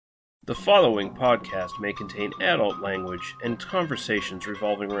The following podcast may contain adult language and conversations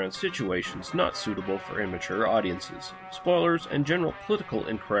revolving around situations not suitable for immature audiences. Spoilers and general political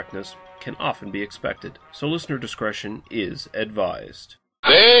incorrectness can often be expected, so listener discretion is advised.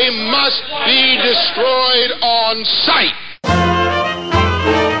 They must be destroyed on sight!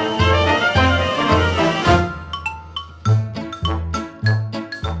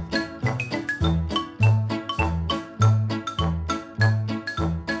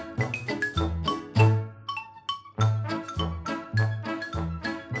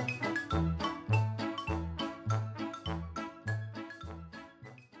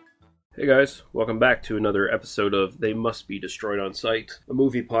 Hey guys, welcome back to another episode of They Must Be Destroyed on Sight, a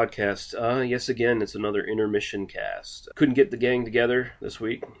movie podcast. Yes, again, it's another intermission cast. Couldn't get the gang together this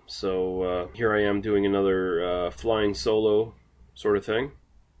week, so here I am doing another flying solo sort of thing.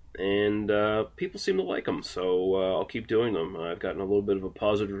 And people seem to like them, so I'll keep doing them. I've gotten a little bit of a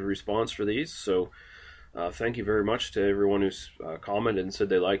positive response for these, so thank you very much to everyone who's commented and said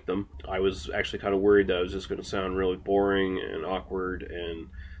they liked them. I was actually kind of worried that I was just going to sound really boring and awkward, and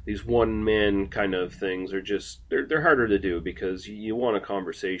these one-man kind of things are just, they're harder to do because you want a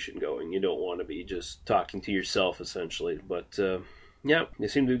conversation going. You don't want to be just talking to yourself, essentially. But, yeah, they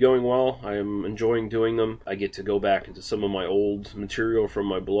seem to be going well. I am enjoying doing them. I get to go back into some of my old material from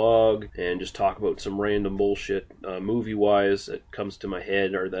my blog and just talk about some random bullshit, movie-wise, that comes to my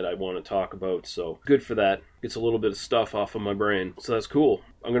head or that I want to talk about. So, good for that. Gets a little bit of stuff off of my brain. So that's cool.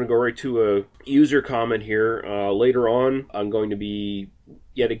 I'm going to go right to a user comment here. Later on, I'm going to be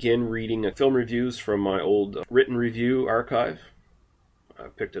yet again reading film reviews from my old written review archive. I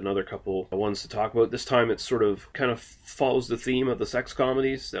picked another couple ones to talk about. This time it sort of kind of follows the theme of the sex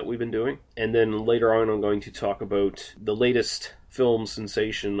comedies that we've been doing. And then later on I'm going to talk about the latest film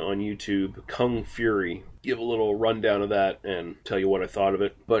sensation on YouTube, Kung Fury. Give a little rundown of that and tell you what I thought of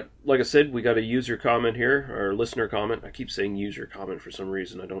it. But like I said, we got a user comment here, or listener comment. I keep saying user comment for some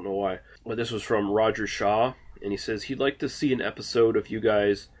reason. I don't know why. But this was from Roger Shaw. And he says he'd like to see an episode of you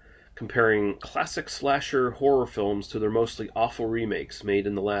guys comparing classic slasher horror films to their mostly awful remakes made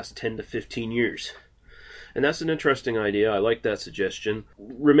in the last 10 to 15 years. And that's an interesting idea. I like that suggestion.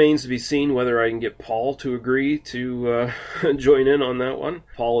 Remains to be seen whether I can get Paul to agree to join in on that one.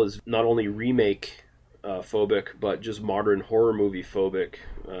 Paul is not only remake phobic, but just modern horror movie phobic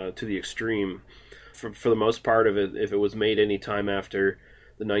to the extreme. For the most part of it, if it was made any time after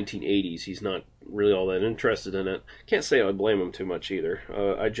the 1980s, he's not really all that interested in it. Can't say I would blame him too much either.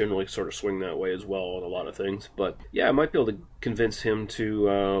 I generally sort of swing that way as well on a lot of things. But yeah, I might be able to convince him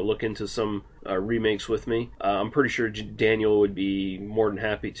to look into some remakes with me. I'm pretty sure Daniel would be more than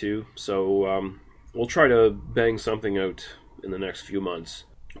happy to. So we'll try to bang something out in the next few months.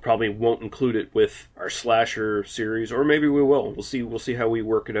 Probably won't include it with our slasher series, or maybe we will. We'll see how we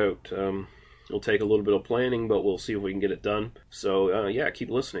work it out. It'll take a little bit of planning, but we'll see if we can get it done. So, yeah, keep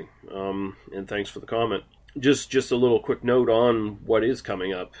listening. And thanks for the comment. Just a little quick note on what is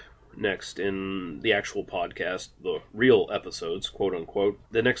coming up next in the actual podcast, the real episodes, quote-unquote.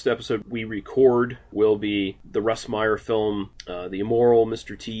 The next episode we record will be the Russ Meyer film, The Immoral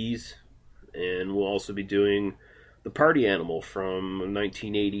Mr. Tease. And we'll also be doing The Party Animal from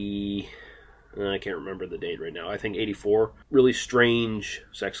 1980... I can't remember the date right now. I think 84. Really strange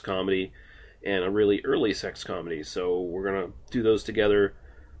sex comedy. And a really early sex comedy, so we're going to do those together.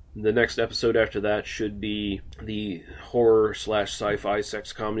 The next episode after that should be the horror/sci-fi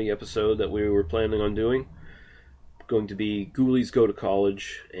sex comedy episode that we were planning on doing. Going to be Ghoulies Go to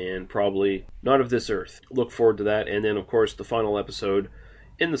College, and probably Not of This Earth. Look forward to that, and then of course the final episode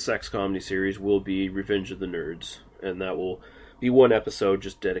in the sex comedy series will be Revenge of the Nerds, and that will be one episode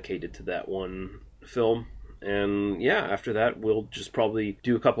just dedicated to that one film. And yeah, after that, we'll just probably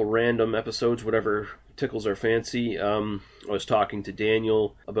do a couple random episodes, whatever tickles our fancy. I was talking to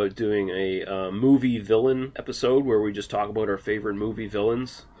Daniel about doing a movie villain episode where we just talk about our favorite movie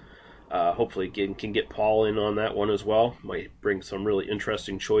villains. Hopefully can get Paul in on that one as well. Might bring some really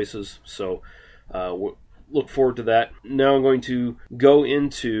interesting choices. So look forward to that. Now I'm going to go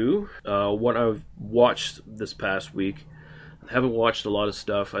into what I've watched this past week. I haven't watched a lot of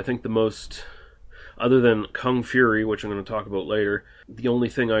stuff. I think the most... Other than Kung Fury, which I'm going to talk about later, the only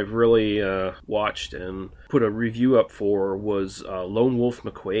thing I've really watched and put a review up for was Lone Wolf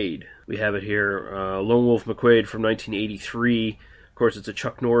McQuade. We have it here, Lone Wolf McQuade from 1983. Of course, it's a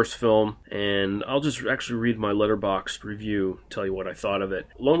Chuck Norris film, and I'll just actually read my Letterboxd review, tell you what I thought of it.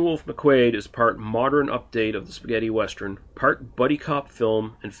 Lone Wolf McQuade is part modern update of the spaghetti western, part buddy cop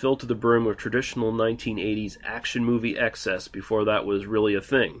film, and filled to the brim with traditional 1980s action movie excess before that was really a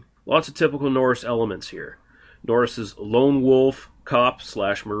thing. Lots of typical Norris elements here. Norris's lone wolf, cop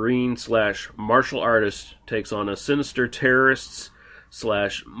slash marine slash martial artist takes on a sinister terrorists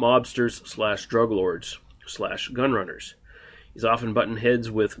slash mobsters slash drug lords slash gun runners. He's often butting heads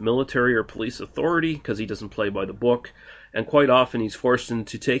with military or police authority because he doesn't play by the book, and quite often he's forced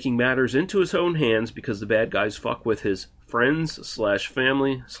into taking matters into his own hands because the bad guys fuck with his friends slash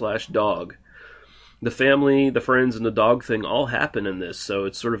family slash dog. The family, the friends, and the dog thing all happen in this, so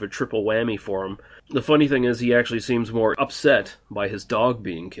it's sort of a triple whammy for him. The funny thing is he actually seems more upset by his dog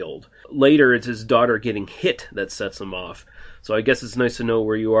being killed. Later, it's his daughter getting hit that sets him off. So I guess it's nice to know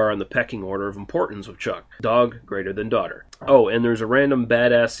where you are on the pecking order of importance with Chuck. Dog greater than daughter. Oh, and there's a random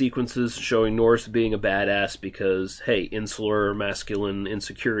badass sequences showing Norris being a badass because, hey, insular, masculine,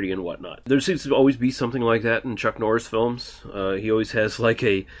 insecurity and whatnot. There seems to always be something like that in Chuck Norris films. He always has like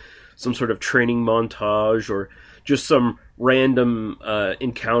some sort of training montage or just some random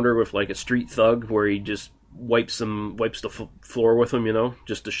encounter with like a street thug where he just wipes the floor with him,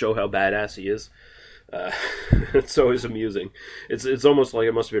 just to show how badass he is. It's always amusing. It's almost like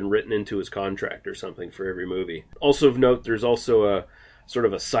it must have been written into his contract or something for every movie. Also of note, there's also a sort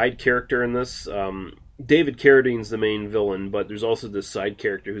of a side character in this. David Carradine's the main villain, but there's also this side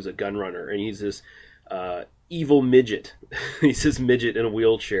character who's a gun runner, and he's this evil midget. He's this midget in a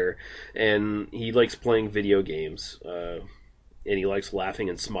wheelchair, and he likes playing video games, and he likes laughing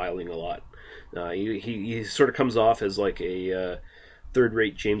and smiling a lot. He sort of comes off as like a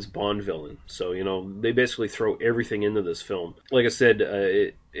third-rate James Bond villain. So, they basically throw everything into this film. Like I said,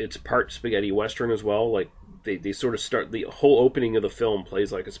 it's part spaghetti western as well. Like, they sort of start, the whole opening of the film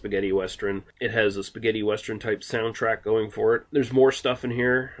plays like a spaghetti western. It has a spaghetti western type soundtrack going for it. There's more stuff in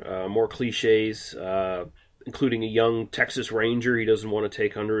here, more cliches, including a young Texas Ranger he doesn't want to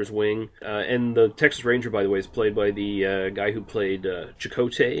take under his wing. And the Texas Ranger, by the way, is played by the guy who played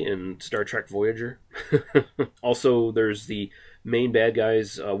Chakotay in Star Trek Voyager. Also, there's the main bad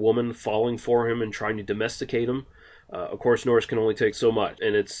guy's woman falling for him and trying to domesticate him. Of course, Norris can only take so much,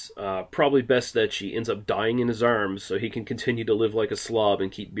 and it's probably best that she ends up dying in his arms so he can continue to live like a slob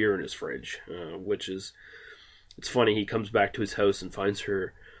and keep beer in his fridge, it's funny, he comes back to his house and finds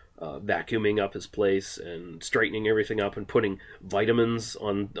her vacuuming up his place and straightening everything up and putting vitamins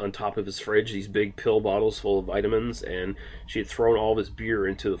on top of his fridge, these big pill bottles full of vitamins, and she had thrown all of his beer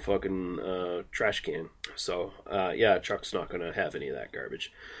into the fucking trash can. So, yeah, Chuck's not going to have any of that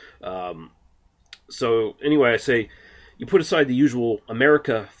garbage. So, anyway, I say, you put aside the usual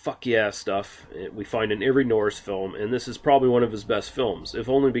America fuck yeah stuff we find in every Norris film, and this is probably one of his best films, if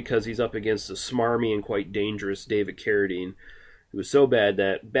only because he's up against a smarmy and quite dangerous David Carradine, who is so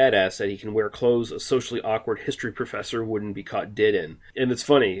badass that he can wear clothes a socially awkward history professor wouldn't be caught dead in. And it's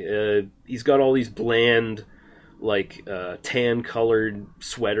funny, he's got all these bland, like, tan-colored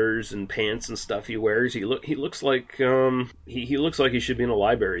sweaters and pants and stuff he wears. He looks like he looks like he should be in a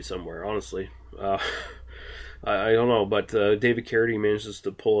library somewhere, honestly. I don't know, but David Carradine manages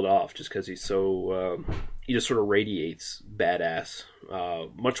to pull it off just because he's so he just sort of radiates badass,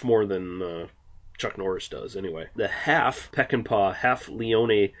 much more than Chuck Norris does, anyway. The half Peckinpah, half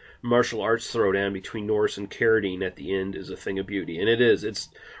Leone martial arts throwdown between Norris and Carradine at the end is a thing of beauty. And it is. It's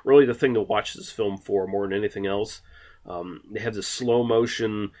really the thing to watch this film for more than anything else. They have this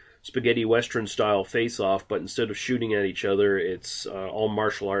slow-motion spaghetti western style face-off, but instead of shooting at each other, it's all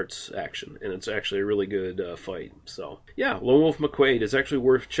martial arts action. And it's actually a really good fight. So, yeah, Lone Wolf McQuade is actually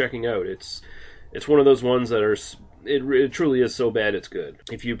worth checking out. It's one of those ones that are... It truly is so bad it's good.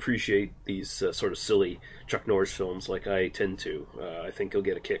 If you appreciate these sort of silly Chuck Norris films like I tend to, I think you'll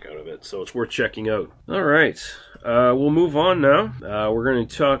get a kick out of it. So it's worth checking out. All right. We'll move on now. We're going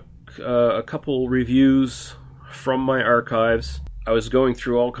to talk a couple reviews from my archives. I was going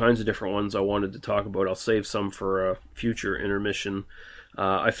through all kinds of different ones I wanted to talk about. I'll save some for a future intermission.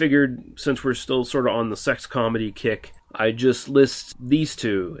 I figured since we're still sort of on the sex comedy kick, I just list these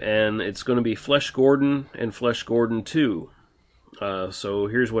two, and it's going to be Flesh Gordon and Flesh Gordon 2. So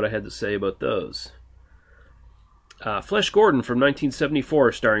here's what I had to say about those. Flesh Gordon from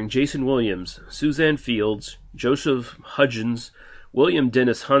 1974, starring Jason Williams, Suzanne Fields, Joseph Hudgens, William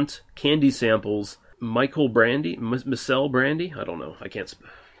Dennis Hunt, Candy Samples, Michael Brandy, Michelle Brandy? I don't know. I can't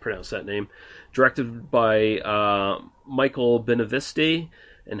pronounce that name. Directed by Michael Benaviste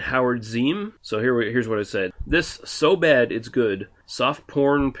and Howard Zeem. So here's what I said. This so bad it's good soft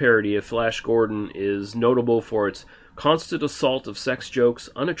porn parody of Flash Gordon is notable for its constant assault of sex jokes,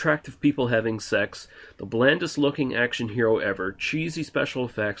 unattractive people having sex, the blandest looking action hero ever, cheesy special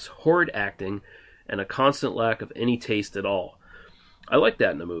effects, horrid acting, and a constant lack of any taste at all. I like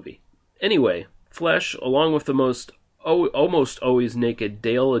that in a movie. Anyway, Flesh, along with the almost always naked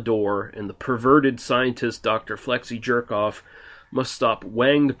Dale Adore and the perverted scientist Dr. Flexi Jerkoff, must stop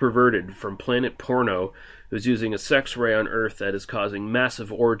Wang the Perverted from Planet Porno, who's using a sex ray on Earth that is causing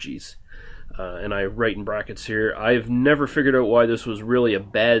massive orgies. And I write in brackets here, I've never figured out why this was really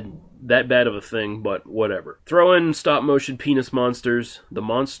that bad of a thing, but whatever. Throw in stop-motion penis monsters, the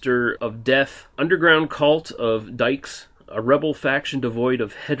monster of death, underground cult of dykes, a rebel faction devoid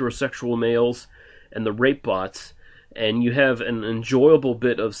of heterosexual males, and the rape bots, and you have an enjoyable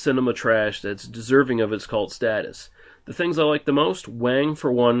bit of cinema trash that's deserving of its cult status. The things I like the most, Wang,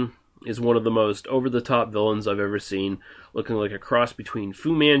 for one, is one of the most over-the-top villains I've ever seen, looking like a cross between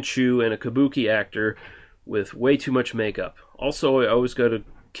Fu Manchu and a kabuki actor with way too much makeup. Also, I always got a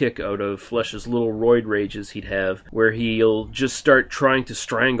kick out of Flesh's little roid rages he'd have, where he'll just start trying to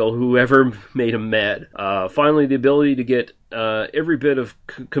strangle whoever made him mad. Finally, the ability to get every bit of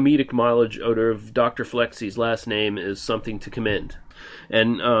comedic mileage out of Dr. Flexy's last name is something to commend.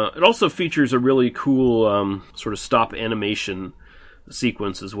 And it also features a really cool sort of stop animation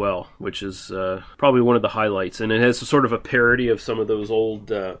sequence as well, which is probably one of the highlights, and it has sort of a parody of some of those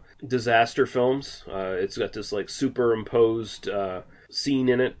old disaster films. It's got this like superimposed scene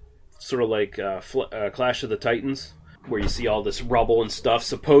in it, sort of like Clash of the Titans, where you see all this rubble and stuff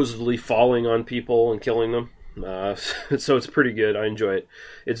supposedly falling on people and killing them. So it's pretty good. I enjoy it.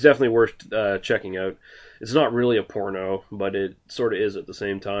 It's definitely worth checking out. It's not really a porno, but it sort of is at the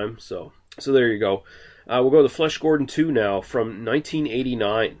same time. So there you go. We'll go to Flesh Gordon 2 now, from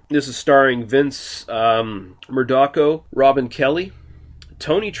 1989. This is starring Vince Murdocho, Robin Kelly,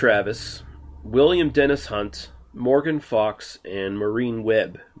 Tony Travis, William Dennis Hunt, Morgan Fox, and Maureen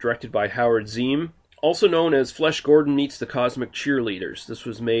Webb. Directed by Howard Zeem. Also known as Flesh Gordon Meets the Cosmic Cheerleaders. This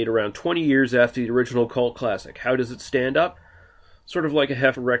was made around 20 years after the original cult classic. How does it stand up? Sort of like a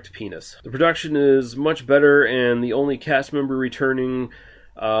half-erect penis. The production is much better, and the only cast member returning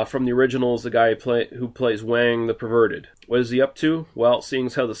from the original is the guy who plays Wang the Perverted. What is he up to? Well, seeing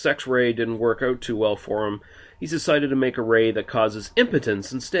as how the sex ray didn't work out too well for him, he's decided to make a ray that causes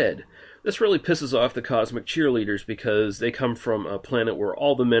impotence instead. This really pisses off the Cosmic Cheerleaders because they come from a planet where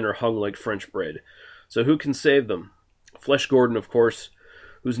all the men are hung like French bread. So who can save them? Flesh Gordon, of course,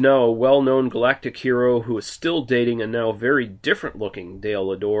 who's now a well-known galactic hero who is still dating a now very different-looking Dale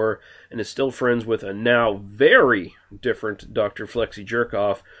Lador, and is still friends with a now very different Dr. Flexy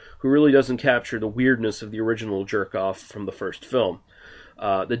Jerkoff, who really doesn't capture the weirdness of the original Jerkoff from the first film.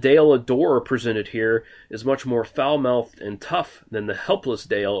 The Dale Lador presented here is much more foul-mouthed and tough than the helpless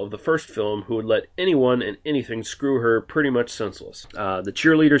Dale of the first film, who would let anyone and anything screw her pretty much senseless. The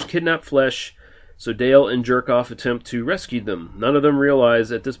cheerleaders kidnap Flesh, so Dale and Jerkoff attempt to rescue them. None of them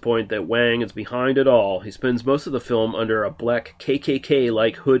realize at this point that Wang is behind it all. He spends most of the film under a black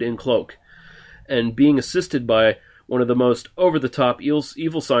KKK-like hood and cloak, and being assisted by one of the most over-the-top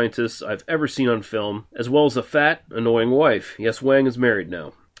evil scientists I've ever seen on film, as well as a fat, annoying wife. Yes, Wang is married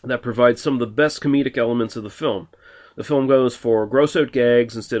now. That provides some of the best comedic elements of the film. The film goes for gross-out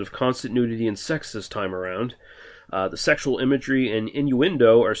gags instead of constant nudity and sex this time around. The sexual imagery and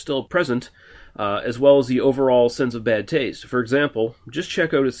innuendo are still present, as well as the overall sense of bad taste. For example, just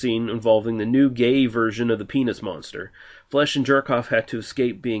check out a scene involving the new gay version of the penis monster. Flesh and Jerkoff had to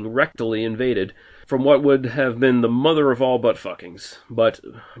escape being rectally invaded from what would have been the mother of all butt-fuckings, but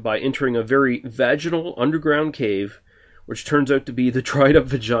by entering a very vaginal underground cave, which turns out to be the dried-up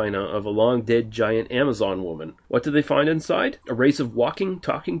vagina of a long-dead giant Amazon woman. What did they find inside? A race of walking,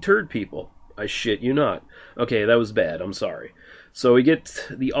 talking turd people. I shit you not. Okay, that was bad, I'm sorry. So we get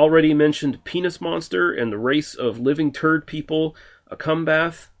the already mentioned penis monster and the race of living turd people, a cum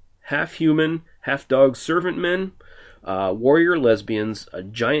bath, half-human, half-dog servant men, warrior lesbians, a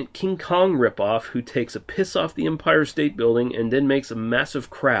giant King Kong ripoff who takes a piss off the Empire State Building and then makes a massive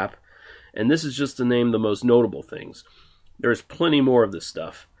crap, and this is just to name the most notable things. There's plenty more of this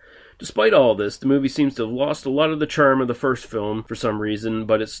stuff. Despite all this, the movie seems to have lost a lot of the charm of the first film for some reason,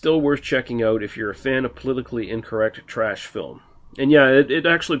 but it's still worth checking out if you're a fan of politically incorrect trash film. And yeah, it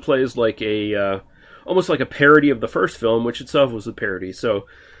actually plays like almost like a parody of the first film, which itself was a parody, so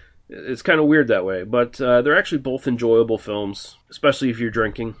it's kind of weird that way. But they're actually both enjoyable films, especially if you're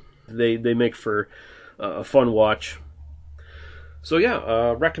drinking. They make for a fun watch. So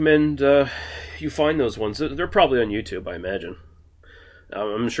yeah, recommend you find those ones. They're probably on YouTube, I imagine.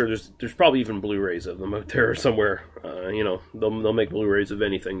 I'm sure there's probably even Blu-rays of them out there somewhere. They'll make Blu-rays of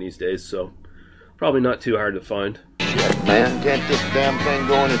anything these days, so probably not too hard to find. Shit, man, can't this damn thing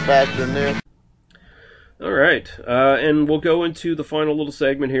go any faster than this? All right, and we'll go into the final little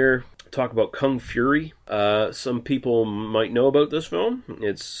segment here. talk about Kung Fury. Some people might know about this film.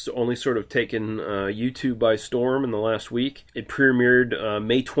 It's only sort of taken YouTube by storm in the last week. It premiered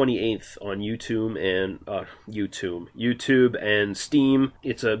May 28th on YouTube and Steam.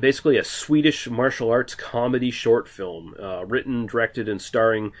 It's basically a Swedish martial arts comedy short film, written, directed, and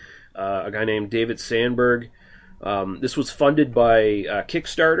starring a guy named David Sandberg. This was funded by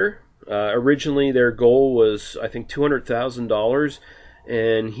Kickstarter. Originally, their goal was, I think, $200,000,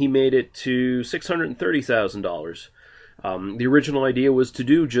 and he made it to $630,000. The original idea was to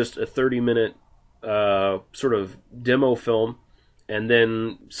do just a 30-minute sort of demo film, and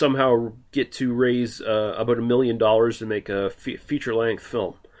then somehow get to raise about $1 million to make a feature-length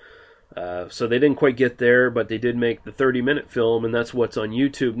film. So they didn't quite get there, but they did make the 30-minute film, and that's what's on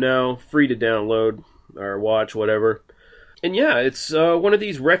YouTube now, free to download or watch, whatever. And yeah, it's one of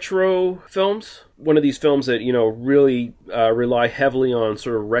these retro films. One of these films that, really rely heavily on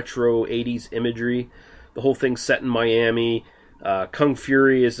sort of retro 80s imagery. The whole thing's set in Miami. Kung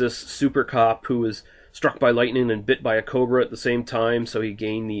Fury is this super cop who was struck by lightning and bit by a cobra at the same time, so he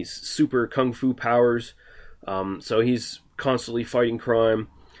gained these super kung fu powers. So he's constantly fighting crime.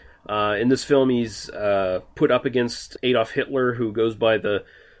 In this film, he's put up against Adolf Hitler, who goes by the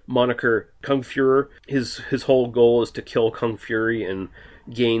moniker Kung Fuhrer. His whole goal is to kill Kung Fury and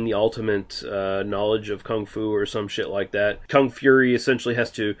gain the ultimate knowledge of Kung Fu or some shit like that. Kung Fury essentially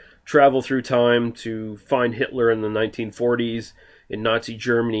has to travel through time to find Hitler in the 1940s in Nazi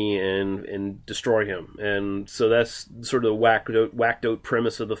Germany and destroy him. And so that's sort of the whacked out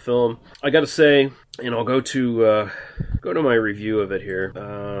premise of the film. I gotta say, and I'll go to my review of it here.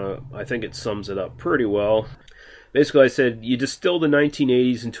 I think it sums it up pretty well. Basically, I said, you distill the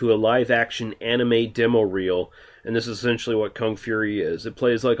 1980s into a live-action anime demo reel, and this is essentially what Kung Fury is. It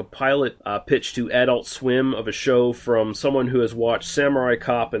plays like a pilot pitch to Adult Swim of a show from someone who has watched Samurai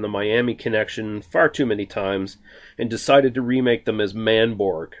Cop and the Miami Connection far too many times and decided to remake them as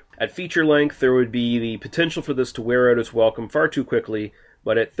Manborg. At feature length, there would be the potential for this to wear out its welcome far too quickly,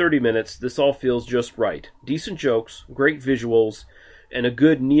 but at 30 minutes, this all feels just right. Decent jokes, great visuals, and a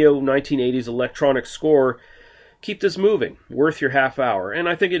good neo-1980s electronic score keep this moving. Worth your half hour. And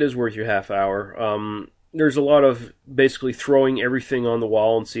I think it is worth your half hour. There's a lot of basically throwing everything on the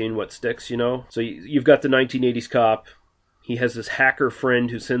wall and seeing what sticks, So you've got the 1980s cop. He has this hacker friend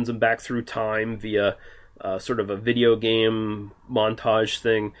who sends him back through time via sort of a video game montage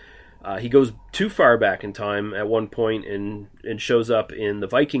thing. He goes too far back in time at one point and shows up in the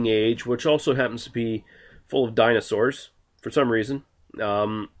Viking Age, which also happens to be full of dinosaurs for some reason.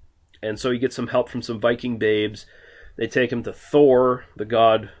 And so he gets some help from some Viking babes. They take him to Thor, the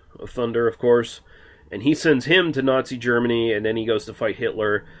god of thunder, of course. And he sends him to Nazi Germany, and then he goes to fight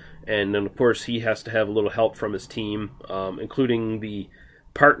Hitler. And then, of course, he has to have a little help from his team, including the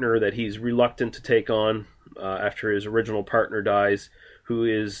partner that he's reluctant to take on after his original partner dies, who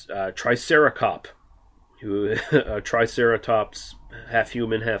is Triceracop, who a Triceratops, half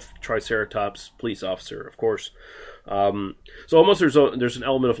human, half Triceratops police officer, of course. So almost there's an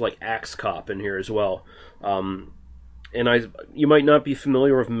element of like Axe Cop in here as well. And you might not be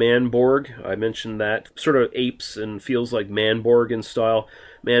familiar with Manborg. I mentioned that. Sort of apes and feels like Manborg in style.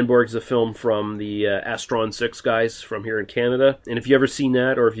 Manborg's a film from the Astron 6 guys from here in Canada. And if you've ever seen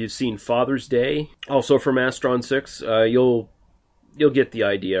that, or if you've seen Father's Day, also from Astron 6, you'll get the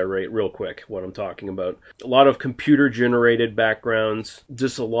idea real quick what I'm talking about. A lot of computer-generated backgrounds,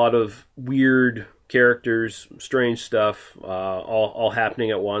 just a lot of weird characters, strange stuff, all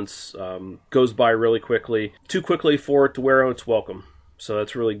happening at once. Goes by really quickly. Too quickly for it to wear out its welcome. So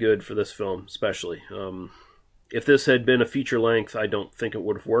that's really good for this film, especially. If this had been a feature length, I don't think it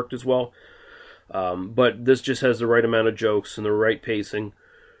would have worked as well. But this just has the right amount of jokes and the right pacing.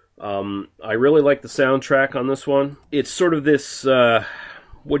 I really like the soundtrack on this one. It's sort of this,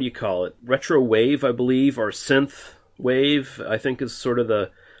 what do you call it? Retro wave, I believe, or synth wave, I think is sort of the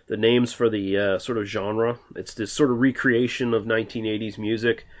names for the sort of genre. It's this sort of recreation of 1980s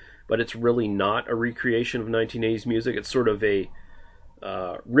music, but it's really not a recreation of 1980s music. It's sort of a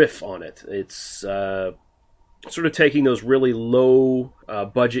riff on it. It's sort of taking those really low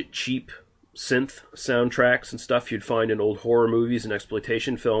budget, cheap synth soundtracks and stuff you'd find in old horror movies and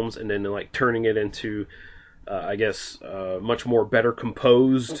exploitation films, and then like turning it into, much more better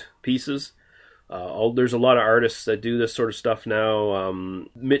composed pieces. There's a lot of artists that do this sort of stuff now.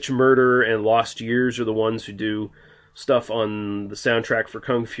 Mitch Murder and Lost Years are the ones who do stuff on the soundtrack for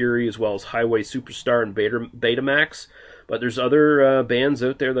Kung Fury, as well as Highway Superstar and Betamax. But there's other bands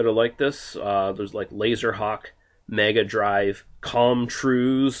out there that are like this. There's like Laserhawk, Mega Drive, Calm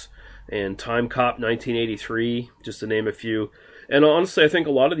Trues, and Time Cop 1983, just to name a few. And honestly, I think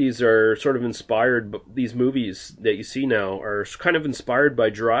a lot of these are sort of inspired, these movies that you see now are kind of inspired by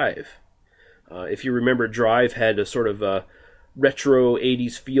Drive. If you remember, Drive had a sort of a retro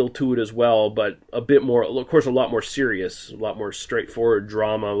 80s feel to it as well, but a bit more, of course, a lot more serious, a lot more straightforward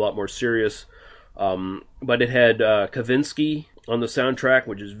drama, a lot more serious. But it had Kavinsky on the soundtrack,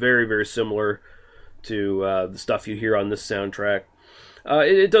 which is very, very similar to the stuff you hear on this soundtrack.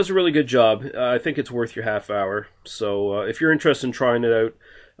 It does a really good job. I think it's worth your half hour. So if you're interested in trying it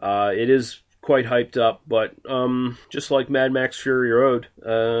out, it is quite hyped up, but just like Mad Max Fury Road,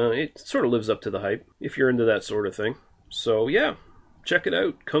 it sort of lives up to the hype if you're into that sort of thing. So yeah, check it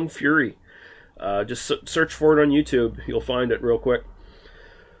out, Kung Fury. Just search for it on YouTube. You'll find it real quick.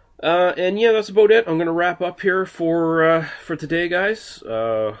 And yeah, that's about it. I'm going to wrap up here for today, guys.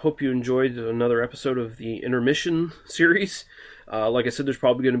 Hope you enjoyed another episode of the Intermission series. Like I said, there's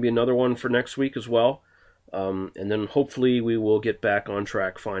probably going to be another one for next week as well. And then hopefully we will get back on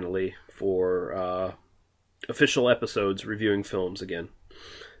track finally for official episodes reviewing films again.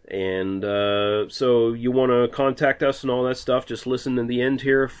 And so you want to contact us and all that stuff, just listen to the end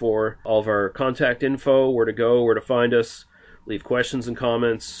here for all of our contact info, where to go, where to find us. Leave questions and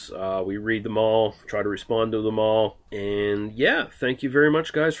comments. We read them all, try to respond to them all. And yeah, thank you very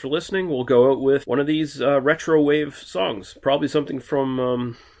much, guys, for listening. We'll go out with one of these retro wave songs. Probably something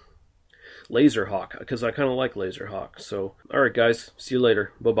from Laserhawk, because I kind of like Laserhawk. So, alright, guys. See you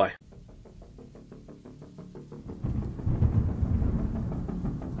later. Bye-bye.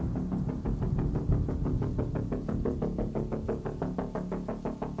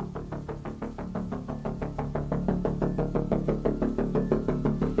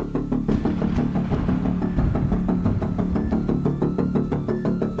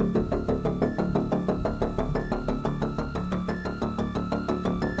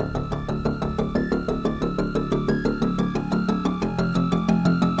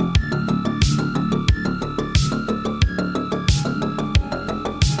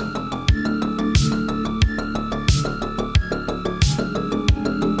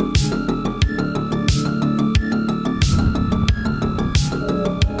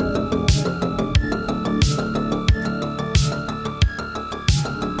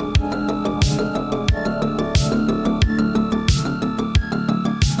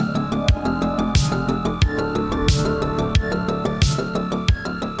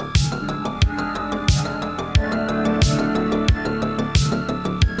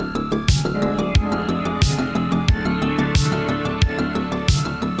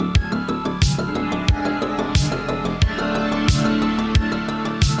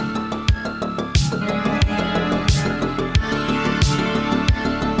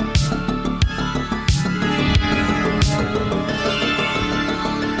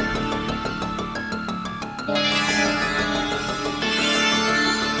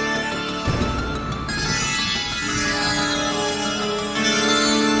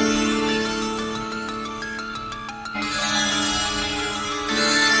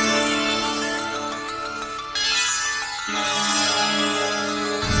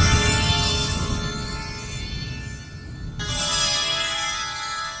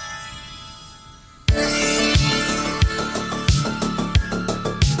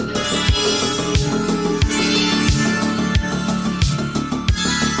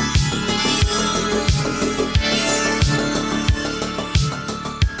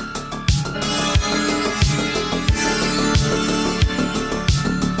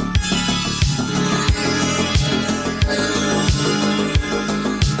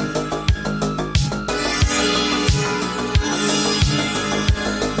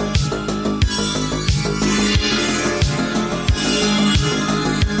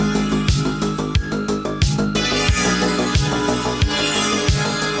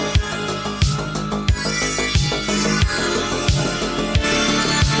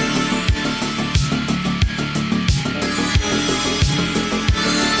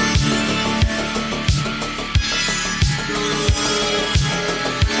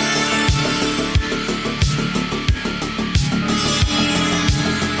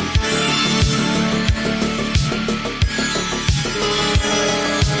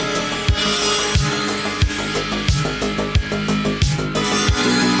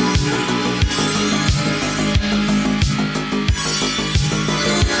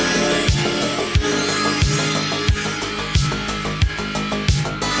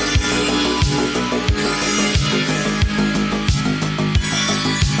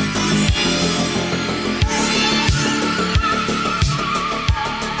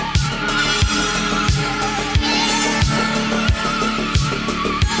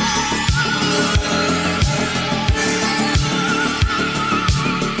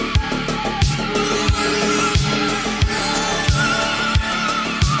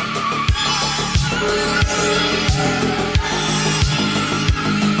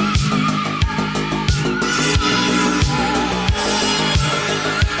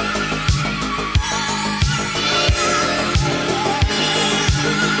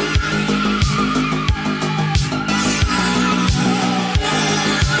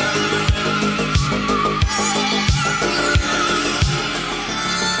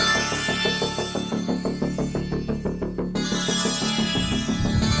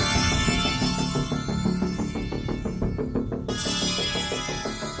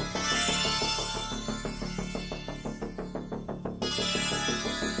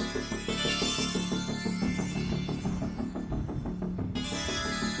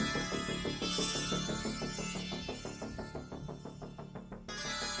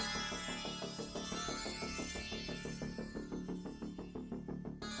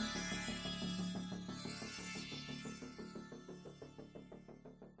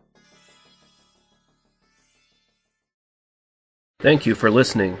 Thank you for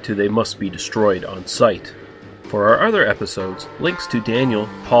listening to They Must Be Destroyed on Sight. For our other episodes, links to Daniel,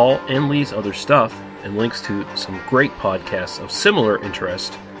 Paul, and Lee's other stuff, and links to some great podcasts of similar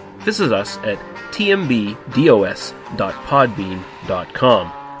interest, visit us at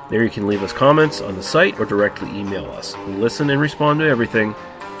tmbdos.podbean.com. There you can leave us comments on the site or directly email us. We listen and respond to everything.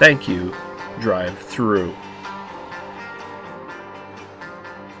 Thank you. Drive through.